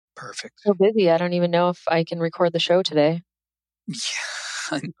Perfect. So busy. I don't even know if I can record the show today. Yeah,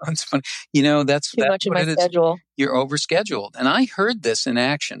 I know, it's funny. You know, that's Too much in my schedule. You're overscheduled. And I heard this in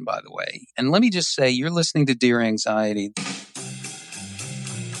action, by the way. And let me just say, you're listening to Dear Anxiety.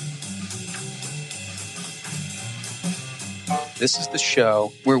 This is the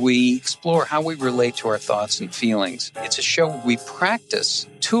show where we explore how we relate to our thoughts and feelings. It's a show where we practice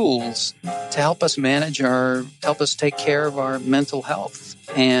tools to help us help us take care of our mental health.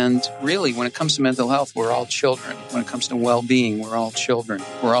 And really, when it comes to mental health, we're all children. When it comes to well-being, we're all children.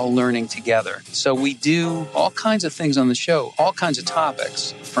 We're all learning together. So we do all kinds of things on the show, all kinds of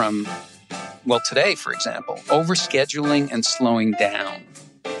topics from, well, today, for example, overscheduling and slowing down.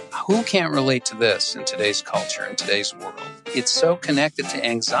 Who can't relate to this in today's culture, in today's world? It's so connected to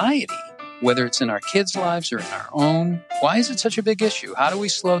anxiety, whether it's in our kids' lives or in our own. Why is it such a big issue? How do we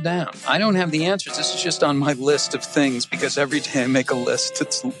slow down? I don't have the answers. This is just on my list of things because every day I make a list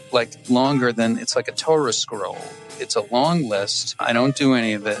that's like longer than, it's like a Torah scroll. It's a long list. I don't do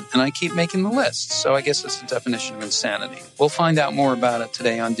any of it, and I keep making the list. So I guess that's the definition of insanity. We'll find out more about it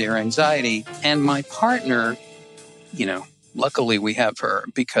today on Dear Anxiety. And my partner, luckily we have her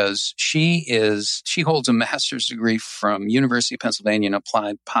because she holds a master's degree from University of Pennsylvania in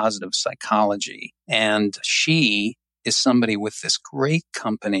applied positive psychology. And she is somebody with this great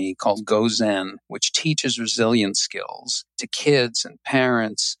company called GoZen, which teaches resilience skills to kids and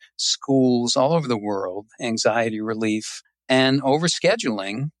parents, schools all over the world, anxiety relief. And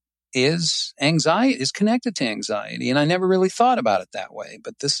overscheduling is connected to anxiety. And I never really thought about it that way,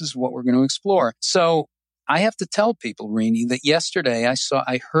 but this is what we're going to explore. So I have to tell people, Rini, that yesterday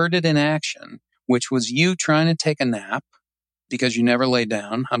I heard it in action, which was you trying to take a nap because you never lay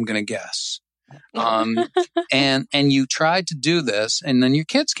down, I'm going to guess. And you tried to do this, and then your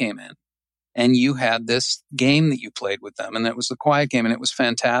kids came in, and you had this game that you played with them, and that was the quiet game, and it was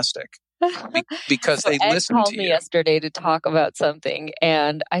fantastic because So they Ed listened called to me you. yesterday to talk about something,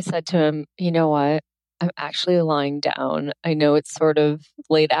 and I said to him, you know what? I'm actually lying down. I know it's sort of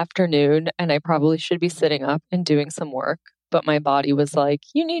late afternoon, and I probably should be sitting up and doing some work. But my body was like,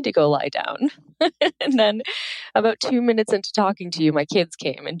 you need to go lie down. And then about 2 minutes into talking to you, my kids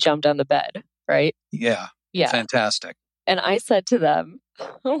came and jumped on the bed, right? Yeah. Fantastic. And I said to them,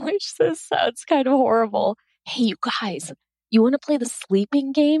 which this sounds kind of horrible, hey, you guys, you want to play the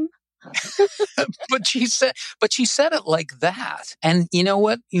sleeping game? But she said it like that. And you know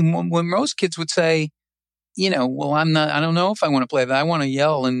what? When most kids would say, well, I don't know if I want to play that. I want to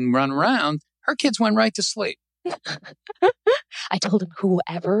yell and run around. Her kids went right to sleep. I told him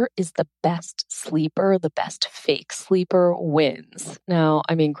whoever is the best sleeper, the best fake sleeper wins. Now,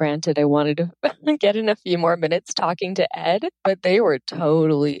 I mean, granted, I wanted to get in a few more minutes talking to Ed, but they were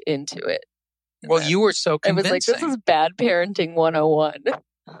totally into it. Well, you were so convincing. I was like, this is bad parenting 101.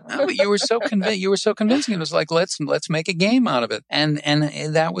 No, but you were so convincing. It was like, let's make a game out of it. And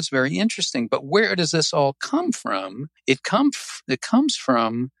that was very interesting. But where does this all come from? It comes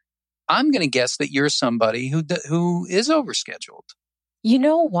from, I'm going to guess that you're somebody who is overscheduled. You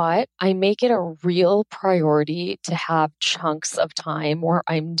know what? I make it a real priority to have chunks of time where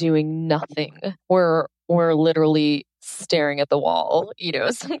I'm doing nothing, where we're literally staring at the wall,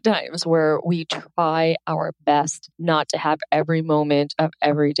 sometimes where we try our best not to have every moment of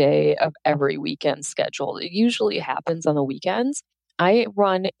every day of every weekend scheduled. It usually happens on the weekends. I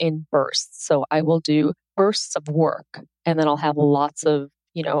run in bursts. So I will do bursts of work, and then I'll have lots of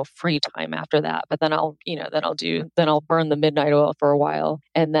free time after that. But then I'll burn the midnight oil for a while,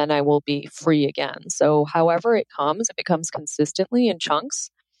 and then I will be free again. So however it comes, if it comes consistently in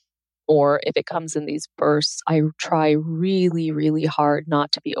chunks, or if it comes in these bursts, I try really, really hard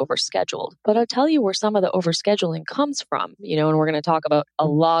not to be overscheduled. But I'll tell you where some of the overscheduling comes from, and we're going to talk about a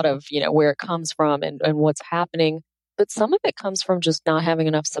lot of, where it comes from and what's happening. But some of it comes from just not having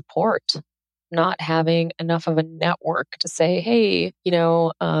enough support, not having enough of a network to say, hey,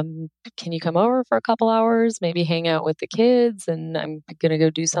 can you come over for a couple hours, maybe hang out with the kids, and I'm going to go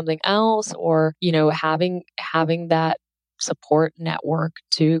do something else, or, having that support network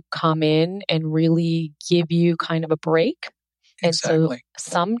to come in and really give you kind of a break. Exactly. And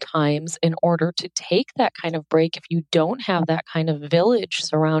so sometimes in order to take that kind of break, if you don't have that kind of village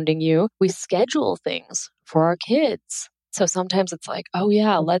surrounding you, we schedule things for our kids. So sometimes it's like, oh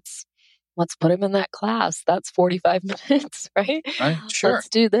yeah, let's put him in that class. That's 45 minutes, right? Right, sure. Let's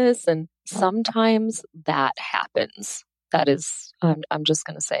do this. And sometimes that happens. That is, I'm just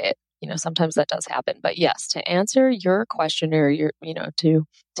going to say it. Sometimes that does happen. But yes, to answer your question, or to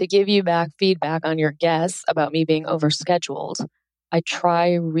give you back feedback on your guess about me being overscheduled, I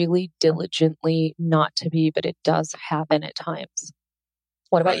try really diligently not to be, but it does happen at times.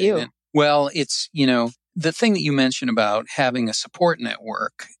 What about Right. you? Well, it's, the thing that you mentioned about having a support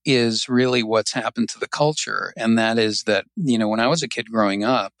network is really what's happened to the culture. And that is that, when I was a kid growing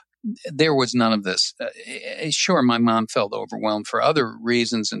up, there was none of this. Sure, my mom felt overwhelmed for other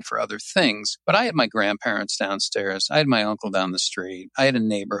reasons and for other things, but I had my grandparents downstairs. I had my uncle down the street. I had a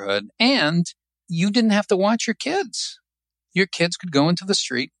neighborhood, and you didn't have to watch your kids. Your kids could go into the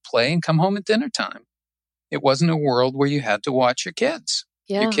street, play, and come home at dinner time. It wasn't a world where you had to watch your kids.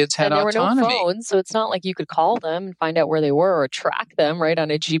 Your Yeah. kids had And there were no autonomy. phones, so it's not like you could call them and find out where they were or track them right on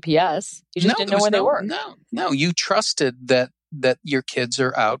a GPS. You just didn't know where they were. No. You trusted that your kids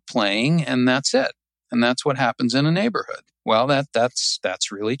are out playing, and that's it. And that's what happens in a neighborhood. Well,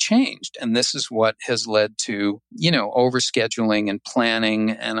 that's really changed. And this is what has led to, overscheduling and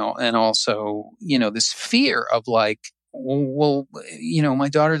planning, and also, this fear of like, well, my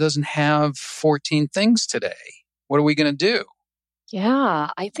daughter doesn't have 14 things today. What are we going to do? Yeah,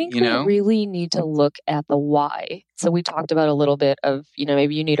 I think we really need to look at the why. So we talked about a little bit of,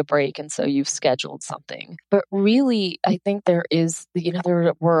 maybe you need a break and so you've scheduled something. But really, I think there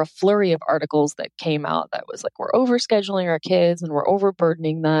were a flurry of articles that came out that was like, we're overscheduling our kids and we're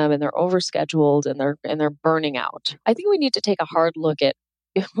overburdening them and they're overscheduled and they're burning out. I think we need to take a hard look at,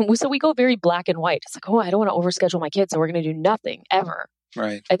 so we go very black and white. It's like, oh, I don't want to overschedule my kids, so we're going to do nothing ever.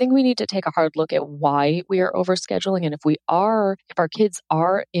 Right. I think we need to take a hard look at why we are overscheduling. And if our kids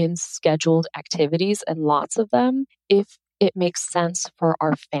are in scheduled activities and lots of them, if it makes sense for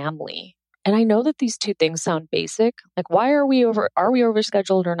our family. And I know that these two things sound basic. Like, why are we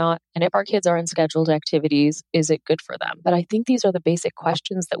overscheduled or not? And if our kids are in scheduled activities, is it good for them? But I think these are the basic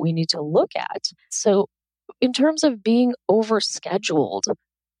questions that we need to look at. So in terms of being overscheduled,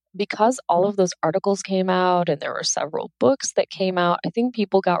 because all of those articles came out and there were several books that came out, I think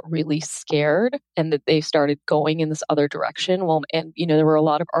people got really scared and that they started going in this other direction. Well, and there were a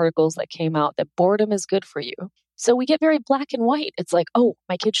lot of articles that came out that boredom is good for you. So we get very black and white. It's like, oh,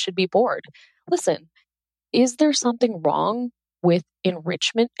 my kids should be bored. Listen, is there something wrong with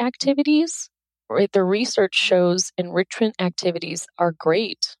enrichment activities? Right? The research shows enrichment activities are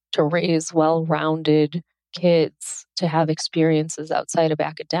great to raise well-rounded kids, to have experiences outside of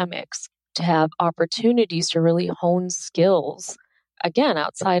academics, to have opportunities to really hone skills, again,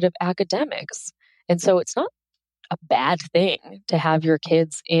 outside of academics. And so it's not a bad thing to have your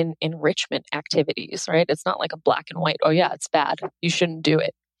kids in enrichment activities, right? It's not like a black and white, oh yeah, it's bad, you shouldn't do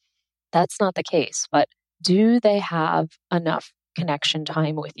it. That's not the case. But do they have enough connection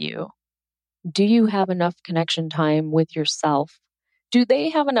time with you? Do you have enough connection time with yourself? Do they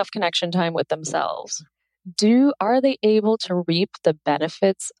have enough connection time with themselves? Are they able to reap the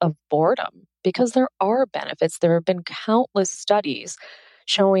benefits of boredom? Because there are benefits. There have been countless studies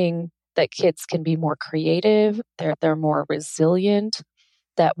showing that kids can be more creative, they're more resilient,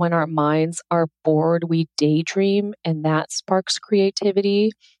 that when our minds are bored, we daydream, and that sparks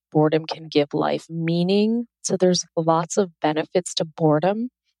creativity. Boredom can give life meaning. So there's lots of benefits to boredom.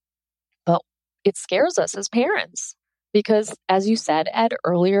 But it scares us as parents because, as you said, Ed,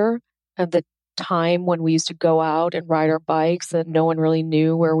 earlier, of the time when we used to go out and ride our bikes and no one really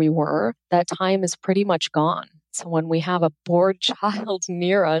knew where we were, that time is pretty much gone. So when we have a bored child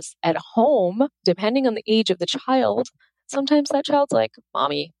near us at home, depending on the age of the child, sometimes that child's like,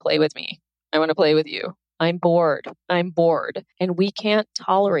 Mommy, play with me. I want to play with you. I'm bored. And we can't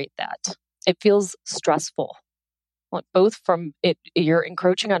tolerate that. It feels stressful. Both from it, you're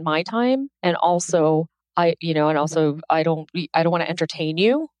encroaching on my time, and also I don't want to entertain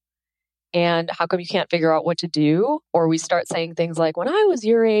you. And how come you can't figure out what to do? Or we start saying things like, when I was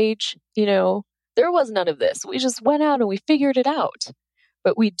your age, there was none of this. We just went out and we figured it out.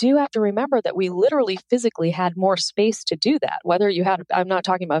 But we do have to remember that we literally physically had more space to do that. I'm not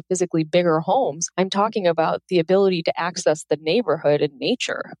talking about physically bigger homes. I'm talking about the ability to access the neighborhood and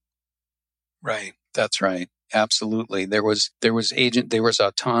nature. Right. That's right. Absolutely. There was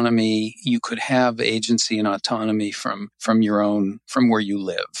autonomy. You could have agency and autonomy from where you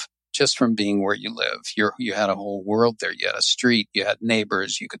live. Just from being where you live. You had a whole world there. You had a street, you had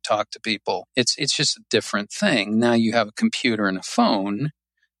neighbors, you could talk to people. It's just a different thing. Now you have a computer and a phone,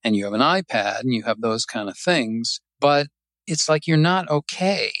 and you have an iPad, and you have those kind of things. But it's like you're not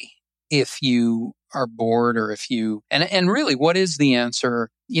okay if you are bored, or if you and really, what is the answer?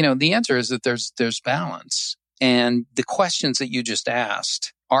 The answer is that there's balance. And the questions that you just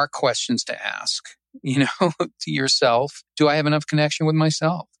asked are questions to ask, to yourself. Do I have enough connection with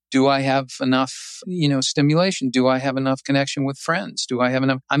myself? Do I have enough, stimulation? Do I have enough connection with friends? Do I have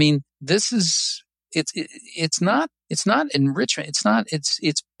enough? I mean, this is it's not enrichment.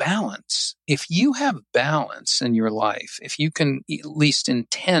 It's balance. If you have balance in your life, if you can at least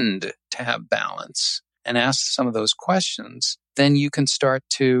intend to have balance and ask some of those questions, then you can start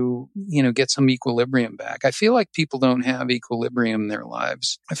to, get some equilibrium back. I feel like people don't have equilibrium in their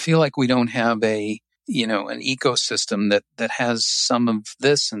lives. I feel like we don't have an ecosystem that has some of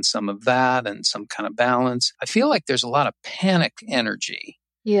this and some of that and some kind of balance. I feel like there's a lot of panic energy.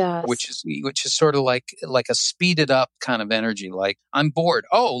 Yes. Which is sort of like a speeded up kind of energy. Like, I'm bored.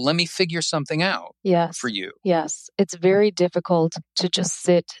 Oh, let me figure something out. Yes. For you. Yes. It's very difficult to just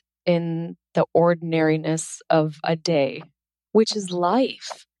sit in the ordinariness of a day, which is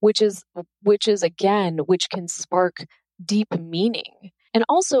life, which can spark deep meaning. And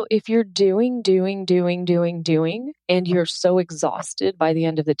also, if you're doing, and you're so exhausted by the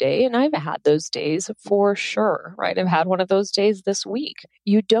end of the day, and I've had those days for sure, right? I've had one of those days this week.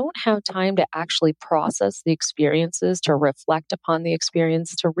 You don't have time to actually process the experiences, to reflect upon the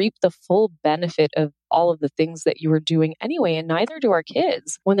experience, to reap the full benefit of all of the things that you were doing anyway. And neither do our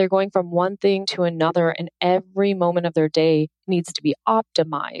kids when they're going from one thing to another, and every moment of their day needs to be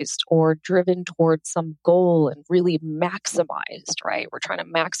optimized or driven towards some goal and really maximized, right? We're trying to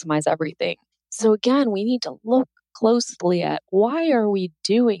maximize everything. So again, we need to look closely at, why are we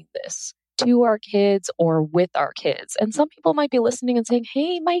doing this to our kids or with our kids? And some people might be listening and saying,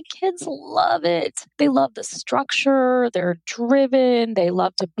 hey, my kids love it. They love the structure. They're driven. They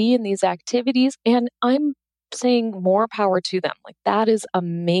love to be in these activities. And I'm saying more power to them. Like, that is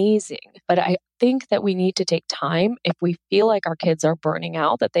amazing. But I think that we need to take time if we feel like our kids are burning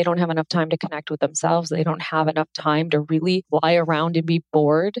out, that they don't have enough time to connect with themselves. They don't have enough time to really lie around and be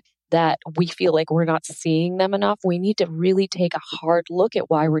bored, that we feel like we're not seeing them enough. We need to really take a hard look at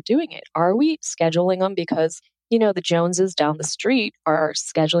why we're doing it. Are we scheduling them because, the Joneses down the street are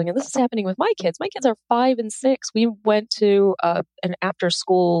scheduling? And this is happening with my kids. My kids are 5 and 6. We went to an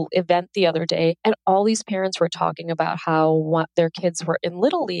after-school event the other day, and all these parents were talking about how their kids were in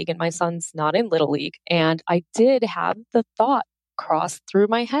Little League, and my son's not in Little League. And I did have the thought cross through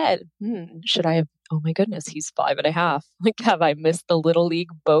my head, should I have, oh my goodness, he's 5.5. Like, have I missed the Little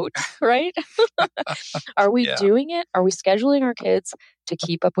League boat, right? Are we doing it? Are we scheduling our kids to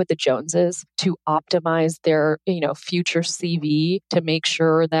keep up with the Joneses, to optimize their, future CV, to make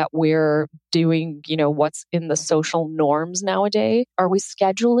sure that we're doing, what's in the social norms nowadays? Are we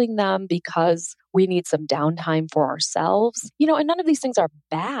scheduling them because we need some downtime for ourselves? And none of these things are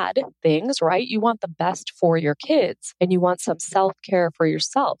bad things, right? You want the best for your kids and you want some self-care for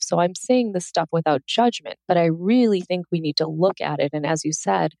yourself. So I'm saying this stuff without judgment, but I really think we need to look at it. And as you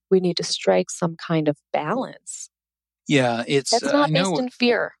said, we need to strike some kind of balance. Yeah, that's not based in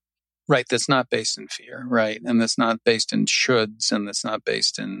fear. Right. That's not based in fear. Right. And that's not based in shoulds, and that's not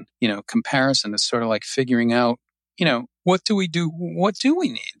based in, comparison. It's sort of like figuring out, what do we do? What do we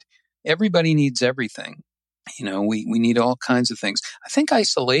need? Everybody needs everything. We need all kinds of things. I think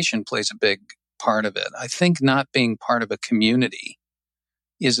isolation plays a big part of it. I think not being part of a community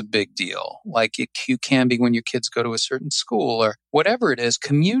is a big deal. Like you can be when your kids go to a certain school or whatever it is.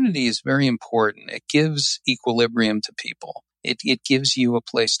 Community is very important. It gives equilibrium to people. It gives you a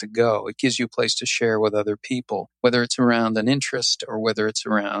place to go. It gives you a place to share with other people, whether it's around an interest or whether it's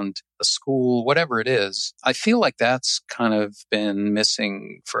around a school, whatever it is. I feel like that's kind of been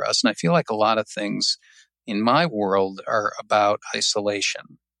missing for us. And I feel like a lot of things in my world are about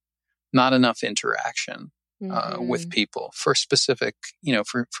isolation, not enough interaction. With people for specific,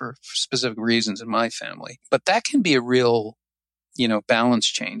 for specific reasons in my family. But that can be a real, balance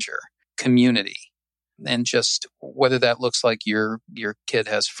changer, community. And just whether that looks like your kid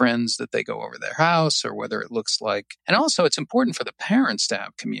has friends that they go over their house, or whether it looks like, and also it's important for the parents to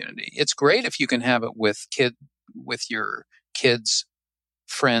have community. It's great if you can have it with your kids'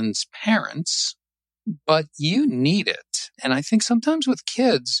 friends' parents, but you need it. And I think sometimes with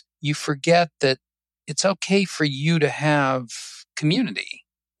kids, you forget that it's okay for you to have community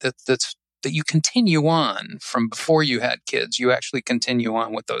that you continue on from before you had kids. You actually continue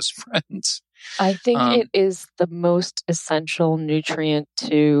on with those friends. I think it is the most essential nutrient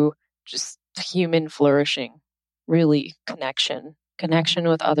to just human flourishing, really connection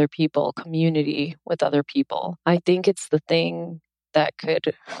with other people, community with other people. I think it's the thing that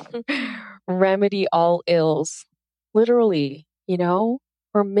could remedy all ills. Literally,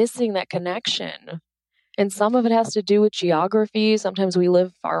 we're missing that connection. And some of it has to do with geography. Sometimes we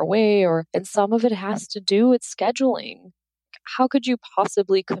live far away, and some of it has to do with scheduling. How could you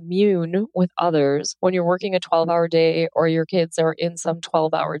possibly commune with others when you're working a 12-hour day or your kids are in some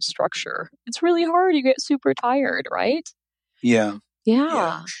 12-hour structure? It's really hard. You get super tired, right? Yeah.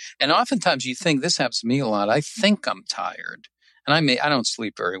 Yeah. And oftentimes you think, this happens to me a lot, I think I'm tired. And I don't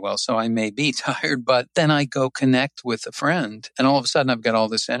sleep very well, so I may be tired, but then I go connect with a friend and all of a sudden I've got all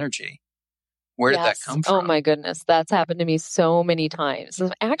this energy. Where did that Yes. come Oh from? my goodness. That's happened to me so many times.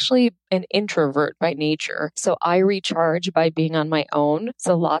 I'm actually an introvert by nature. So I recharge by being on my own.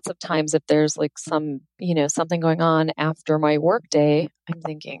 So lots of times if there's like something going on after my work day, I'm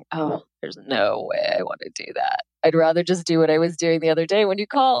thinking, oh, there's no way I want to do that. I'd rather just do what I was doing the other day when you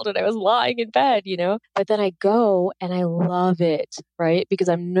called and I was lying in bed. But then I go and I love it, right? Because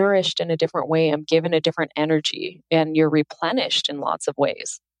I'm nourished in a different way. I'm given a different energy and you're replenished in lots of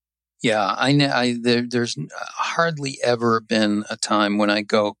ways. Yeah, I know. There's hardly ever been a time when I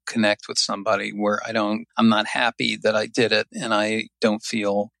go connect with somebody where I'm not happy that I did it, and I don't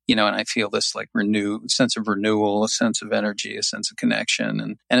feel, and I feel this like sense of renewal, a sense of energy, a sense of connection,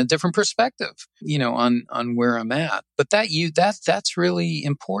 and a different perspective, on where I'm at. But that's really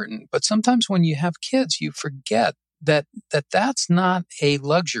important. But sometimes when you have kids, you forget that's not a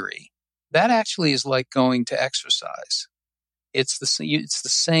luxury. That actually is like going to exercise. It's the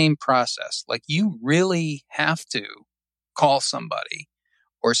same process. Like you really have to call somebody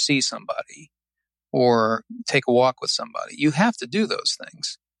or see somebody or take a walk with somebody. You have to do those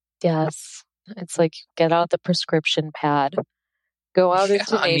things. Yes. It's like get out the prescription pad, go out Yeah,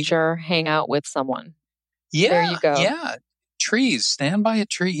 into nature, hang out with someone. There you go. Yeah. Trees, stand by a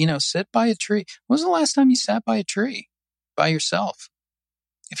tree, sit by a tree. When was the last time you sat by a tree by yourself?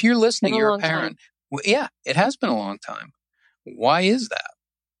 If you're listening, you're a parent. Well, yeah, it has been a long time. Why is that?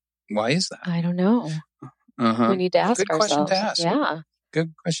 I don't know. We need to ask Good question to ourselves. ask. Yeah.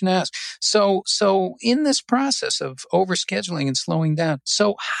 Good question to ask. So in this process of overscheduling and slowing down,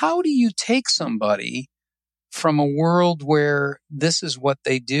 so how do you take somebody from a world where this is what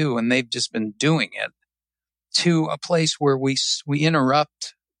they do and they've just been doing it to a place where we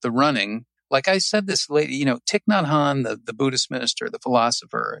interrupt the running? Like I said, this lady, Thich Nhat Hanh, the Buddhist minister, the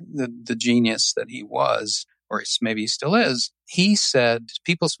philosopher, the genius that he was, or maybe he still is, he said,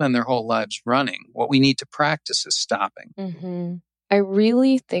 people spend their whole lives running. What we need to practice is stopping. Mm-hmm. I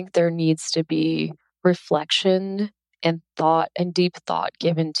really think there needs to be reflection and thought and deep thought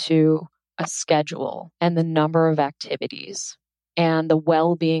given to a schedule and the number of activities and the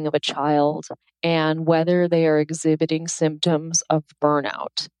well-being of a child and whether they are exhibiting symptoms of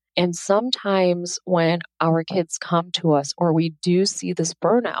burnout. And sometimes when our kids come to us or we do see this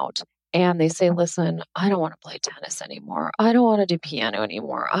burnout, and they say, listen, I don't want to play tennis anymore. I don't want to do piano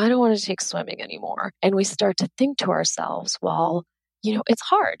anymore. I don't want to take swimming anymore. And we start to think to ourselves, well, it's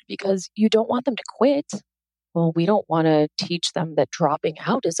hard because you don't want them to quit. Well, we don't want to teach them that dropping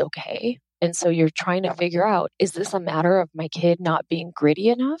out is okay. And so you're trying to figure out, is this a matter of my kid not being gritty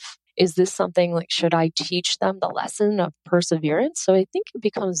enough? Is this something like, should I teach them the lesson of perseverance? So I think it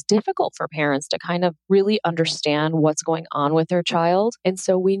becomes difficult for parents to kind of really understand what's going on with their child. And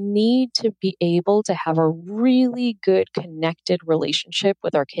so we need to be able to have a really good connected relationship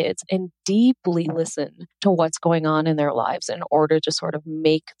with our kids and deeply listen to what's going on in their lives in order to sort of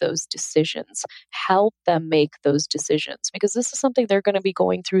make those decisions, help them make those decisions, because this is something they're going to be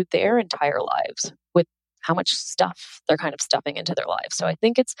going through their entire lives with how much stuff they're kind of stuffing into their lives. So I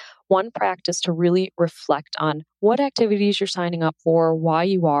think it's one practice to really reflect on what activities you're signing up for, why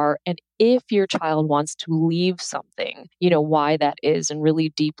you are, and if your child wants to leave something, why that is, and really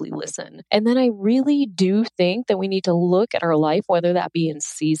deeply listen. And then I really do think that we need to look at our life, whether that be in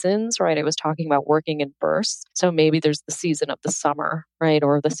seasons, right? I was talking about working in bursts. So maybe there's the season of the summer, right?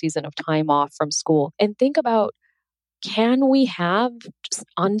 Or the season of time off from school. And think about, can we have just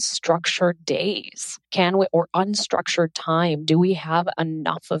unstructured days? Or unstructured time? Do we have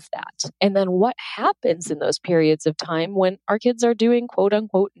enough of that? And then what happens in those periods of time when our kids are doing quote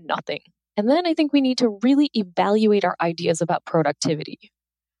unquote nothing? And then I think we need to really evaluate our ideas about productivity.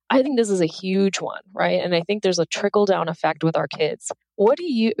 I think this is a huge one, right? And I think there's a trickle down effect with our kids. What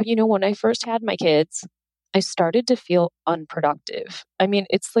do when I first had my kids, I started to feel unproductive. I mean,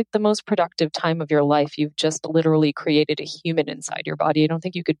 it's like the most productive time of your life. You've just literally created a human inside your body. I don't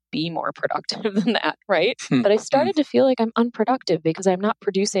think you could be more productive than that, right? But I started to feel like I'm unproductive because I'm not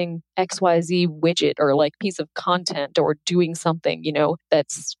producing XYZ widget or like piece of content or doing something,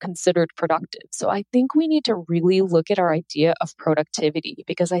 that's considered productive. So I think we need to really look at our idea of productivity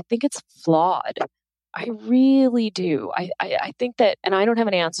because I think it's flawed. I really do. I think that, and I don't have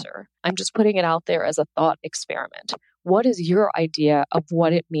an answer. I'm just putting it out there as a thought experiment. What is your idea of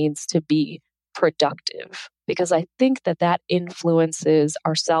what it means to be productive? Because I think that influences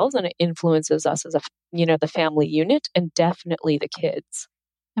ourselves and it influences us as the family unit and definitely the kids.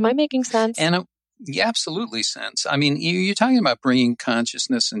 Am I making sense? And Yeah, absolutely sense. I mean, you're talking about bringing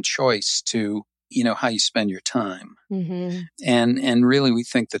consciousness and choice to, how you spend your time. Mm-hmm. And really we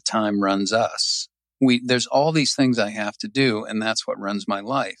think that time runs us. There's all these things I have to do, and that's what runs my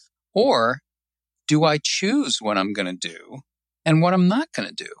life. Or do I choose what I'm going to do and what I'm not going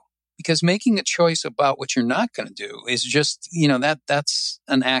to do? Because making a choice about what you're not going to do is just, that's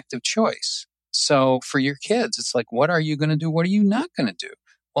an active choice. So for your kids, it's like, what are you going to do? What are you not going to do?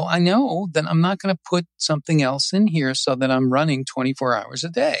 Well, I know that I'm not going to put something else in here so that I'm running 24 hours a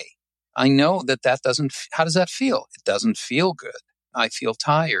day. I know that how does that feel? It doesn't feel good. I feel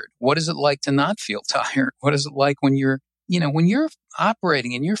tired. What is it like to not feel tired? What is it like when when you're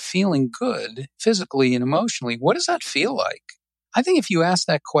operating and you're feeling good physically and emotionally? What does that feel like? I think if you ask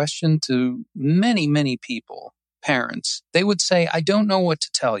that question to many, many people, parents, they would say, I don't know what to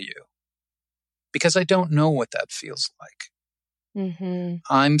tell you because I don't know what that feels like. Mm-hmm.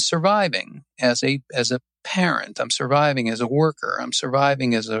 I'm surviving as a parent. I'm surviving as a worker. I'm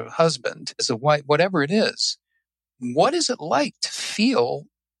surviving as a husband, as a wife, whatever it is. What is it like to feel,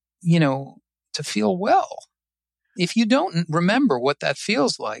 to feel well? If you don't remember what that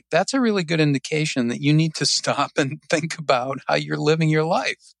feels like, that's a really good indication that you need to stop and think about how you're living your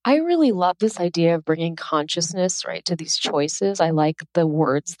life. I really love this idea of bringing consciousness, right, to these choices. I like the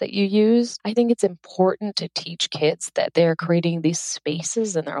words that you use. I think it's important to teach kids that they're creating these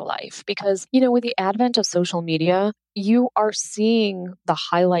spaces in their life because, with the advent of social media, you are seeing the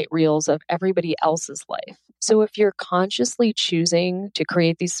highlight reels of everybody else's life. So if you're consciously choosing to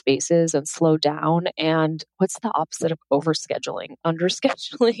create these spaces and slow down, and what's the opposite of overscheduling?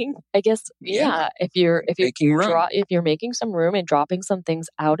 Underscheduling, I guess. Yeah. If you're Making room. if you're making some room and dropping some things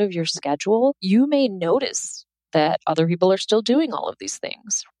out of your schedule, you may notice that other people are still doing all of these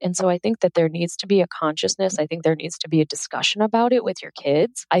things. And so I think that there needs to be a consciousness. I think there needs to be a discussion about it with your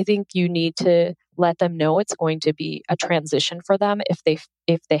kids. I think you need to let them know it's going to be a transition for them if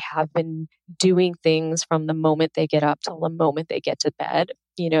they have been doing things from the moment they get up till the moment they get to bed.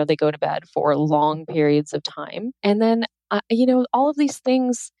 They go to bed for long periods of time. And then all of these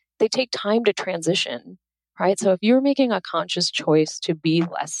things, they take time to transition. Right. So if you're making a conscious choice to be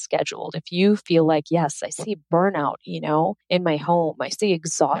less scheduled, if you feel like, yes, I see burnout, in my home, I see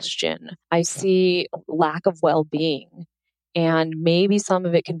exhaustion, I see lack of well being, and maybe some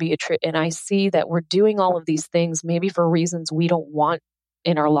of it can be and I see that we're doing all of these things maybe for reasons we don't want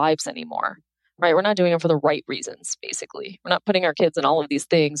in our lives anymore. Right? We're not doing it for the right reasons, basically. We're not putting our kids in all of these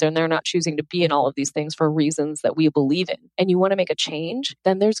things, and they're not choosing to be in all of these things for reasons that we believe in. And you want to make a change,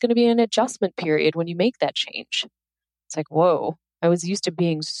 then there's going to be an adjustment period when you make that change. It's like, whoa, I was used to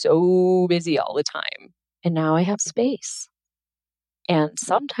being so busy all the time, and now I have space. And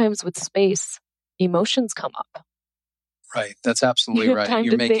sometimes with space, emotions come up. Right. That's absolutely You have right. time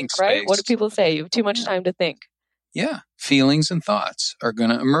You're to making think, right? What do space. people say? You have too much time to think. Yeah. Feelings and thoughts are going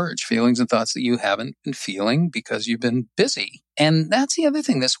to emerge. Feelings and thoughts that you haven't been feeling because you've been busy. And that's the other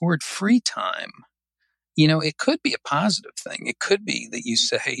thing, this word free time. It could be a positive thing. It could be that you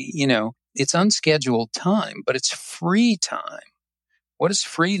say, it's unscheduled time, but it's free time. What does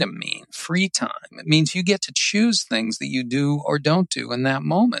freedom mean? Free time. It means you get to choose things that you do or don't do in that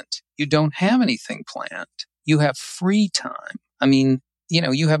moment. You don't have anything planned. You have free time. I mean,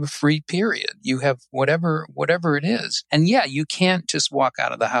 you have a free period. You have whatever it is. And yeah, you can't just walk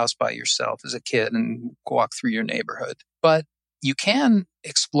out of the house by yourself as a kid and walk through your neighborhood. But you can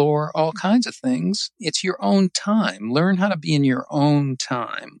explore all kinds of things. It's your own time. Learn how to be in your own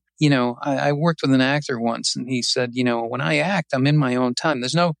time. I worked with an actor once and he said, when I act, I'm in my own time.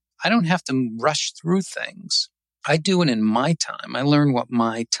 I don't have to rush through things. I do it in my time. I learn what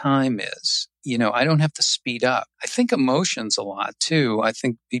my time is. I don't have to speed up. I think emotions a lot too. I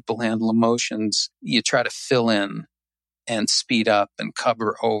think people handle emotions. You try to fill in and speed up and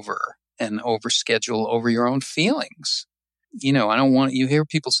cover over and overschedule over your own feelings. You hear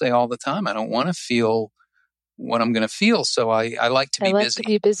people say all the time, I don't want to feel what I'm going to feel. So I like to be busy. To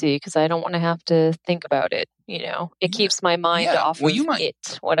be busy because I don't want to have to think about it. It keeps my mind off of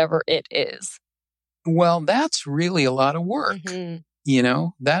it, whatever it is. Well, that's really a lot of work. Mm-hmm.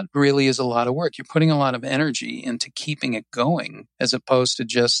 That really is a lot of work. You're putting a lot of energy into keeping it going as opposed to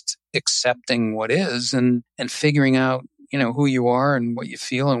just accepting what is and figuring out, who you are and what you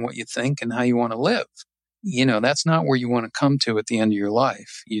feel and what you think and how you want to live. That's not where you want to come to at the end of your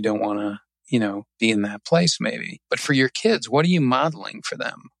life. You don't want to, be in that place maybe. But for your kids, what are you modeling for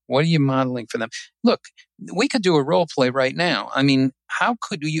them? What are you modeling for them? Look, we could do a role play right now. I mean, how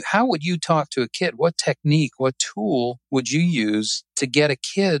would you talk to a kid? What technique, what tool would you use to get a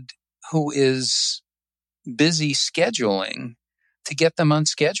kid who is busy scheduling to get them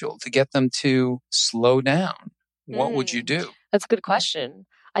unscheduled, to get them to slow down? What would you do? That's a good question.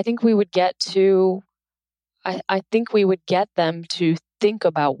 I think we would get to, I think we would get them to think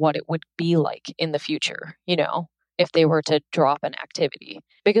about what it would be like in the future, if they were to drop an activity,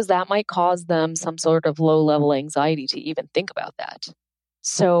 because that might cause them some sort of low level anxiety to even think about that.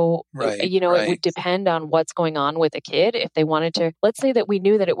 So, it would depend on what's going on with a kid. If they wanted to, let's say that we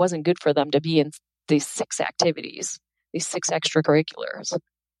knew that it wasn't good for them to be in these 6 activities, these 6 extracurriculars,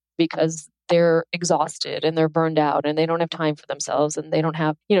 because they're exhausted and they're burned out and they don't have time for themselves and they don't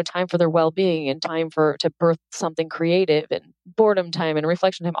have, time for their well-being and time to birth something creative and boredom time and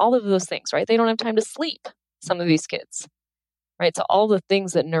reflection time, all of those things, right? They don't have time to sleep, some of these kids. Right. So all the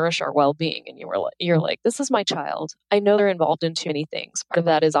things that nourish our well-being, and you're like, this is my child. I know they're involved in too many things. Part of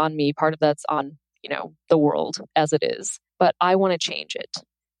that is on me. Part of that's on, the world as it is. But I want to change it.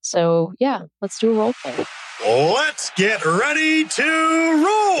 So yeah, let's do a role play. Let's get ready to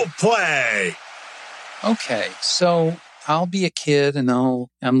role play. Okay. So I'll be a kid and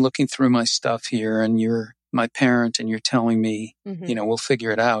I'm looking through my stuff here and you're my parent and you're telling me, we'll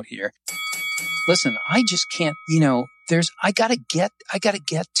figure it out here. Listen, I just can't, I gotta get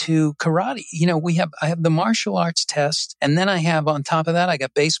to karate. I have the martial arts test. And then I have on top of that, I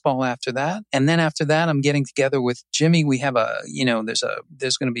got baseball after that. And then after that, I'm getting together with Jimmy. We have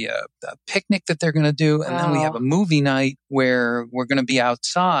there's going to be a picnic that they're going to do. And then we have a movie night where we're going to be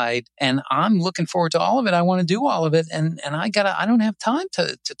outside. And I'm looking forward to all of it. I want to do all of it. And I don't have time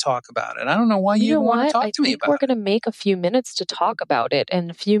to talk about it. I don't know why you want to talk to me about it. We're going to make a few minutes to talk about it. And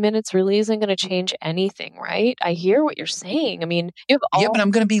a few minutes really isn't going to change anything, right? I hear what you're saying. I mean, but I'm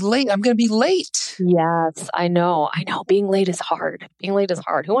going to be late. Yes, I know. Being late is hard.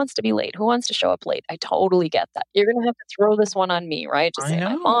 Who wants to be late? Who wants to show up late? I totally get that. You're going to have to throw this one on me, right? Just say,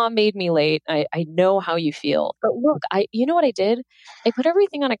 my mom made me late. I know how you feel. But look, you know what I did? I put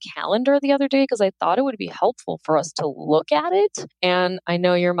everything on a calendar the other day because I thought it would be helpful for us to look at it. And I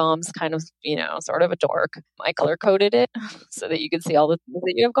know your mom's kind of, sort of a dork. I color coded it so that you can see all the things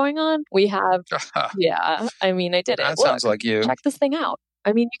that you have going on. We have, yeah, I did it. That sounds like you. Check this thing out.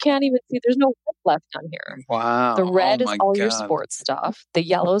 You can't even see, there's no red left on here. Wow. The red is all your sports stuff. The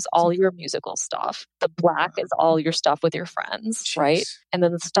yellow is all your musical stuff. The black is all your stuff with your friends, Jeez. Right? And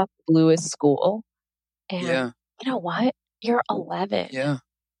then the stuff blue is school. And you know what? You're 11. Yeah.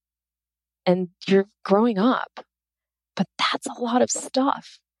 And you're growing up. But that's a lot of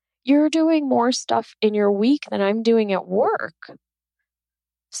stuff. You're doing more stuff in your week than I'm doing at work.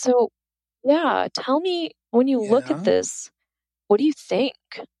 So, yeah, tell me, when you look at this, what do you think?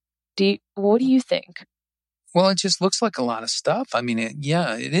 What do you think? Well, it just looks like a lot of stuff.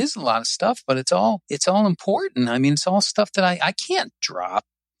 It is a lot of stuff, but it's all important. It's all stuff that I can't drop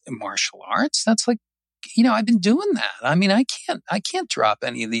in martial arts. That's like, I've been doing that. I can't drop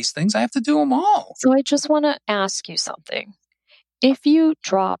any of these things. I have to do them all. So I just want to ask you something. If you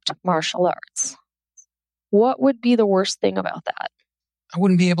dropped martial arts, what would be the worst thing about that? I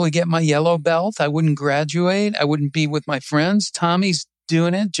wouldn't be able to get my yellow belt. I wouldn't graduate. I wouldn't be with my friends. Tommy's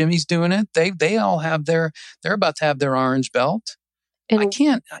doing it. Jimmy's doing it. They all have they're about to have their orange belt. And I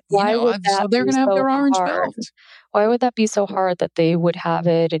can't, so they're going to have their orange belt. Why would that be so hard that they would have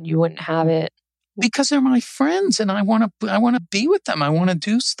it and you wouldn't have it? Because they're my friends and I want to be with them. I want to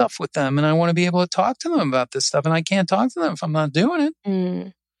do stuff with them and I want to be able to talk to them about this stuff. And I can't talk to them if I'm not doing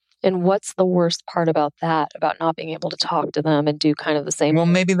it. And what's the worst part about that, about not being able to talk to them and do kind of the same? Well,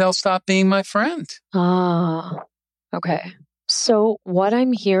 maybe they'll stop being my friend. Okay. So what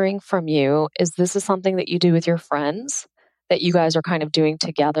I'm hearing from you is this is something that you do with your friends, that you guys are kind of doing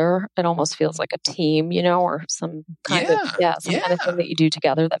together. It almost feels like a team, or some kind of kind of thing that you do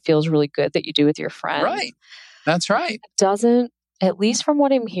together that feels really good that you do with your friends. Right. That's right. It doesn't, at least from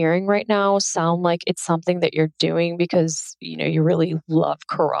what I'm hearing right now, sound like it's something that you're doing because, you really love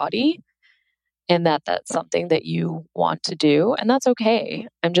karate and that's something that you want to do. And that's okay.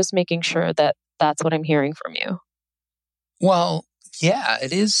 I'm just making sure that that's what I'm hearing from you. Well, yeah,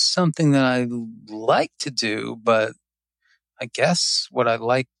 it is something that I like to do, but I guess what I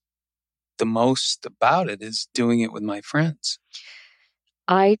like the most about it is doing it with my friends.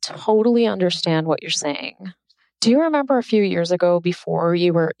 I totally understand what you're saying. Do you remember a few years ago, before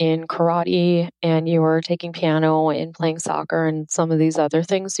you were in karate and you were taking piano and playing soccer and some of these other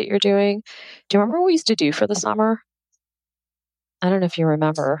things that you're doing? Do you remember what we used to do for the summer? I don't know if you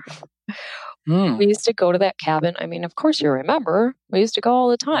remember. We used to go to that cabin. Of course you remember. We used to go all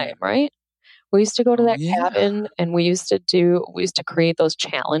the time, right? We used to go to that cabin and we used to create those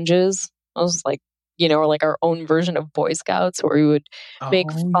challenges. Those like or like our own version of Boy Scouts where we would make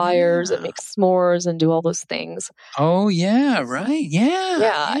fires and make s'mores and do all those things. Oh, yeah, right. Yeah.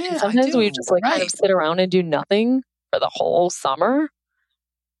 Yeah. And sometimes we just like kind of sit around and do nothing for the whole summer.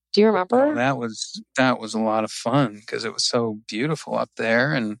 Do you remember? Oh, that was a lot of fun because it was so beautiful up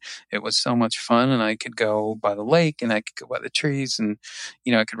there, and it was so much fun. And I could go by the lake, and I could go by the trees, and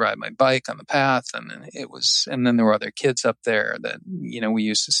I could ride my bike on the path, and then there were other kids up there that we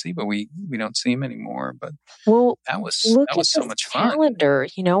used to see, but we don't see them anymore. But that was so much fun. Calendar,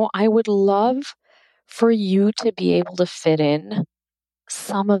 I would love for you to be able to fit in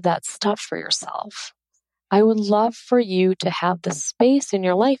some of that stuff for yourself. I would love for you to have the space in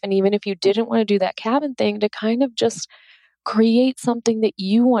your life. And even if you didn't want to do that cabin thing, to kind of just create something that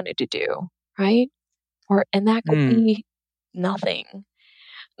you wanted to do, right? And that could be nothing.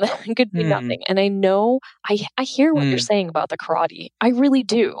 That could be nothing. And I know, I hear what you're saying about the karate. I really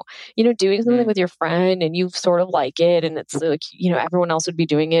do. Doing something with your friend and you sort of like it, and it's like, everyone else would be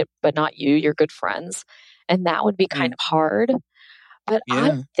doing it, but not you. You're good friends. And that would be kind of hard. But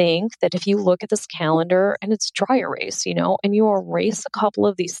I think that if you look at this calendar and it's dry erase, and you erase a couple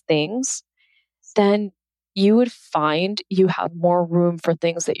of these things, then you would find you have more room for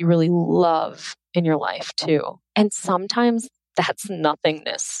things that you really love in your life too. And sometimes that's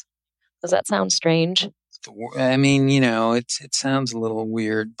nothingness. Does that sound strange? I mean, it sounds a little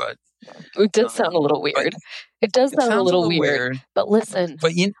weird, but it does sound a little weird. It does sound a little weird. But listen,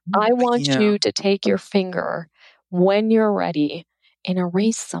 I want you to take your finger when you're ready and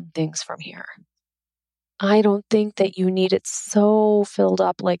erase some things from here. I don't think that you need it so filled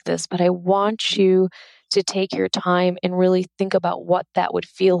up like this, but I want you to take your time and really think about what that would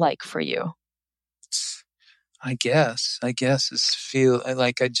feel like for you. I guess it's feel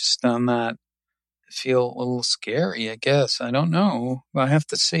like I just done that. Feel a little scary, I guess. I don't know. I have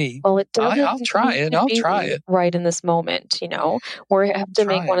to see. Well, it doesn't. I'll try it. I'll try it. Right in this moment, we have to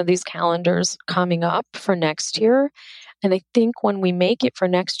make one of these calendars coming up for next year. And I think when we make it for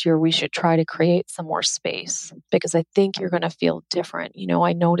next year, we should try to create some more space because I think you're going to feel different.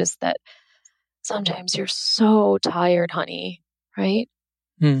 I noticed that sometimes you're so tired, honey, right?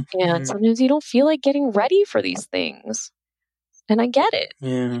 And sometimes you don't feel like getting ready for these things. And I get it.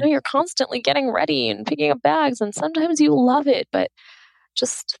 Yeah. You're constantly getting ready and picking up bags, and sometimes you love it, but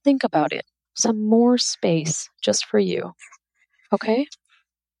just think about it. Some more space just for you. Okay?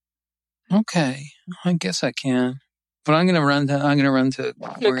 Okay. I guess I can. But I'm going to run to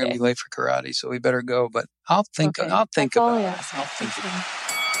we're going to be late for karate, so we better go, but I'll think about it.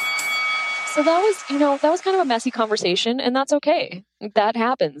 So that was kind of a messy conversation, and that's okay. That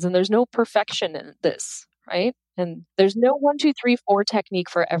happens, and there's no perfection in this, right? And there's no 1, 2, 3, 4 technique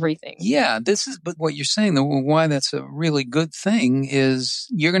for everything. Yeah, but what you're saying, why that's a really good thing is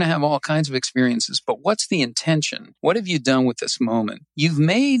you're going to have all kinds of experiences, but what's the intention? What have you done with this moment?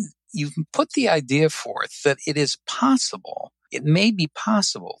 You've put the idea forth that it is possible. It may be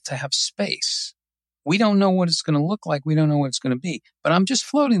possible to have space. We don't know what it's going to look like. We don't know what it's going to be, but I'm just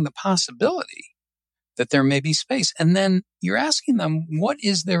floating the possibility that there may be space. And then you're asking them, what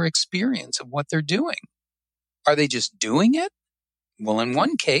is their experience of what they're doing? Are they just doing it? Well, in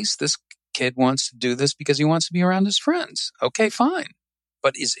one case, this kid wants to do this because he wants to be around his friends. Okay, fine.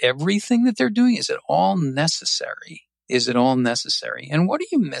 But is everything that they're doing, is it all necessary? Is it all necessary? And what are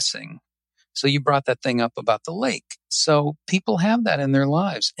you missing? So you brought that thing up about the lake. So people have that in their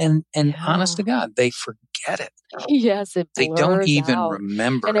lives. And honest to God, they forget it. Yes, they don't even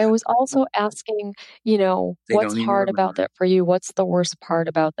remember. And I was also asking, what's hard about that for you? What's the worst part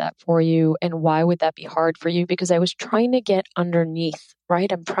about that for you? And why would that be hard for you? Because I was trying to get underneath,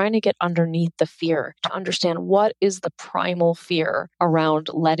 right? I'm trying to get underneath the fear to understand what is the primal fear around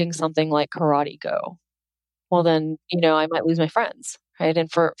letting something like karate go. Well, then, I might lose my friends, right?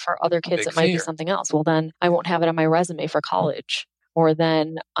 And for other kids, it might be something else. Well, then I won't have it on my resume for college. Or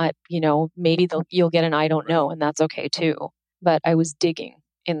then, maybe you'll get an I don't know, and that's okay too. But I was digging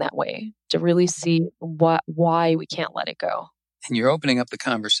in that way to really see why we can't let it go. And you're opening up the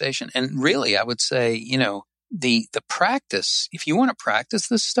conversation. And really, I would say, the practice, if you want to practice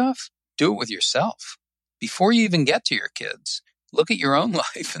this stuff, do it with yourself. Before you even get to your kids, look at your own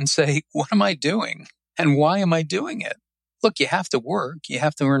life and say, what am I doing? And why am I doing it? Look, you have to work. You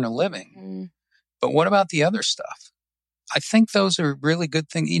have to earn a living. But what about the other stuff? I think those are really good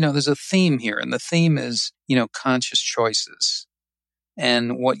things. There's a theme here, and the theme is, conscious choices.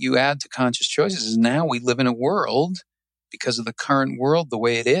 And what you add to conscious choices is now we live in a world, because of the current world the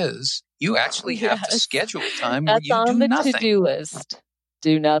way it is, you actually have to schedule time where you do nothing. That's on the to-do list.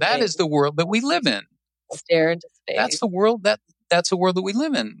 Do nothing. That is the world that we live in. Stare into space. That's the world that's a world that we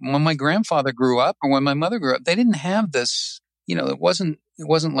live in. When my grandfather grew up or when my mother grew up, they didn't have this, it wasn't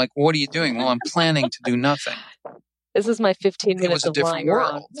like, what are you doing? Well, I'm planning to do nothing. This is my 15 minutes of lying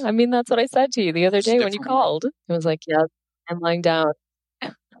around. I mean, that's what I said to you the other day when you called. It was like, yeah, I'm lying down.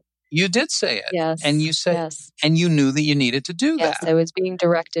 You did say it. Yes. And you said, yes. and you knew that you needed to do that. Yes, I was being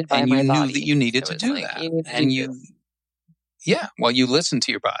directed by my body. And you knew that you needed to do that. And you listened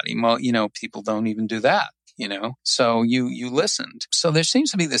to your body. Well, people don't even do that, so you listened. So there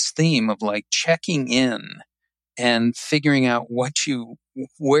seems to be this theme of like checking in and figuring out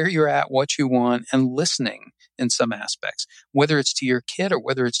where you're at, what you want, and listening in some aspects, whether it's to your kid or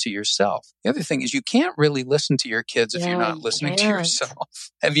whether it's to yourself. The other thing is you can't really listen to your kids if you're not listening to yourself.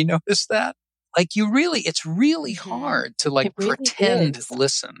 Have you noticed that? Like it's really hard to like pretend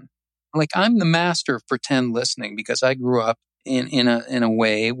listen. Like I'm the master of pretend listening because I grew up in a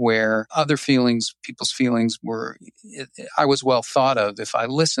way where people's feelings I was well thought of if I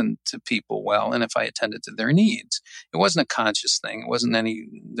listened to people well and if I attended to their needs. It wasn't a conscious thing.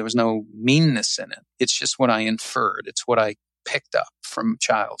 There was no meanness in it. It's just what I inferred. It's what I picked up from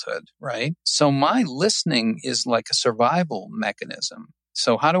childhood, right? So my listening is like a survival mechanism.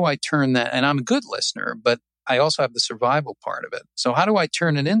 So how do I turn that? And I'm a good listener, but I also have the survival part of it. So how do I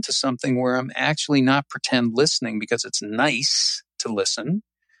turn it into something where I'm actually not pretend listening because it's nice to listen,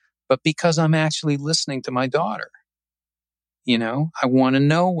 but because I'm actually listening to my daughter? I want to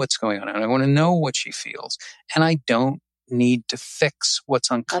know what's going on. And I want to know what she feels. And I don't need to fix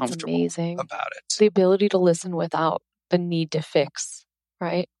what's uncomfortable about it. The ability to listen without the need to fix,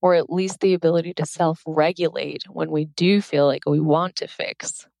 right? Or at least the ability to self-regulate when we do feel like we want to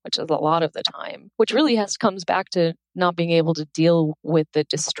fix, which is a lot of the time, which really comes back to not being able to deal with the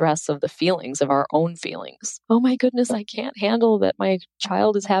distress of the feelings, of our own feelings. Oh my goodness, I can't handle that my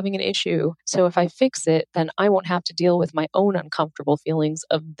child is having an issue. So if I fix it, then I won't have to deal with my own uncomfortable feelings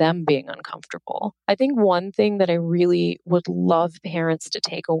of them being uncomfortable. I think one thing that I really would love parents to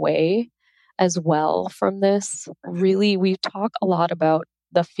take away as well from this, really, we talk a lot about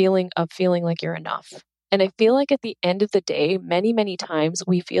the feeling like you're enough. And I feel like at the end of the day, many, many times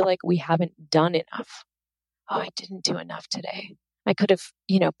we feel like we haven't done enough. Oh, I didn't do enough today. I could have,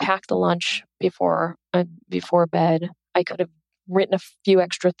 packed the lunch before bed. I could have written a few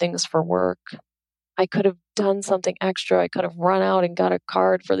extra things for work. I could have done something extra. I could have run out and got a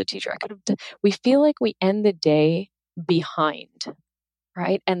card for the teacher. We feel like we end the day behind,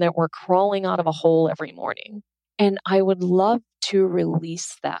 right? And that we're crawling out of a hole every morning. And I would love to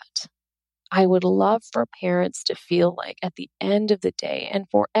release that. I would love for parents to feel like at the end of the day, and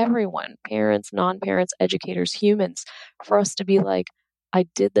for everyone, parents, non-parents, educators, humans, for us to be like, I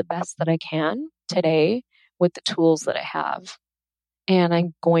did the best that I can today with the tools that I have. And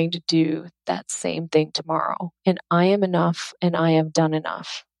I'm going to do that same thing tomorrow. And I am enough and I have done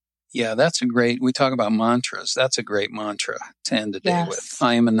enough. Yeah, we talk about mantras. That's a great mantra to end the day with.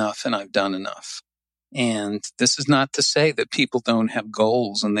 I am enough and I've done enough. And this is not to say that people don't have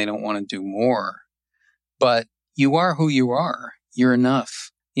goals and they don't want to do more, but you are who you are. You're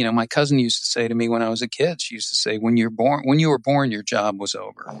enough. My cousin used to say to me when I was a kid, she used to say, when you were born, your job was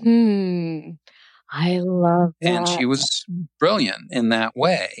over. I love that. And she was brilliant in that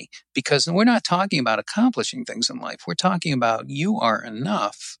way, because we're not talking about accomplishing things in life. We're talking about you are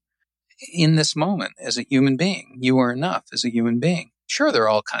enough in this moment as a human being. You are enough as a human being. Sure, there are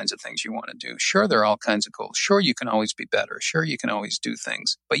all kinds of things you want to do. Sure, there are all kinds of goals. Sure, you can always be better. Sure, you can always do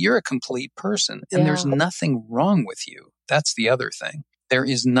things. But you're a complete person, and there's nothing wrong with you. That's the other thing. There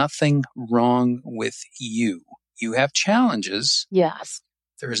is nothing wrong with you. You have challenges. Yes.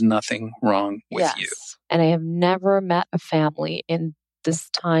 There is nothing wrong with you. And I have never met a family in this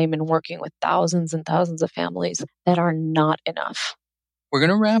time and working with thousands and thousands of families that are not enough. We're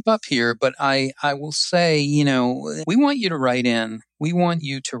going to wrap up here, but I will say, we want you to write in. We want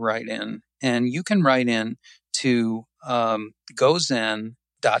you to write in, and you can write in to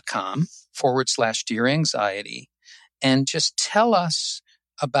gozen.com/Dear Anxiety and just tell us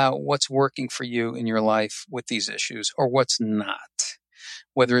about what's working for you in your life with these issues or what's not.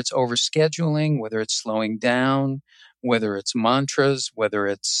 Whether it's overscheduling, whether it's slowing down, whether it's mantras, whether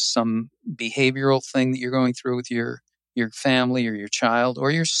it's some behavioral thing that you're going through with your family or your child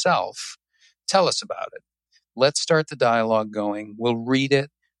or yourself, tell us about it. Let's start the dialogue going. We'll read it.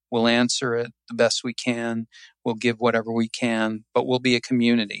 We'll answer it the best we can. We'll give whatever we can, but we'll be a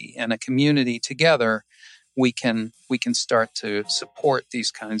community, and a community together, we can start to support these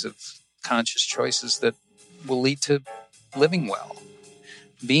kinds of conscious choices that will lead to living well,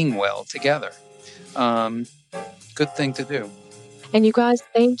 being well together. Good thing to do. And you guys,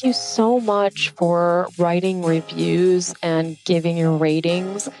 thank you so much for writing reviews and giving your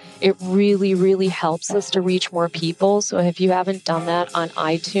ratings. It really, really helps us to reach more people. So if you haven't done that on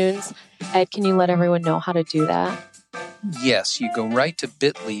iTunes, Ed, can you let everyone know how to do that? Yes, you go right to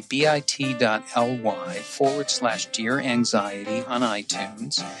bit.ly, bit.ly/Dear Anxiety on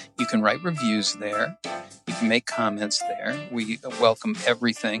iTunes. You can write reviews there. You can make comments there. We welcome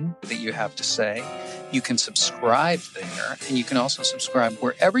everything that you have to say. You can subscribe there, and you can also subscribe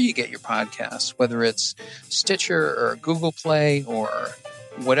wherever you get your podcasts, whether it's Stitcher or Google Play or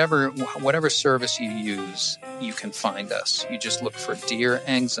whatever service you use, you can find us. You just look for Dear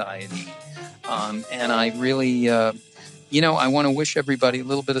Anxiety. And I really... I want to wish everybody a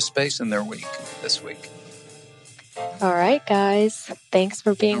little bit of space in their week this week. All right, guys. Thanks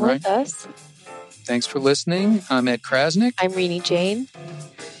for being with us. Thanks for listening. I'm Ed Krasnick. I'm Renee Jane.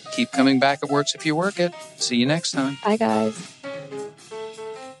 Keep coming back. It works if you work it. See you next time. Bye, guys.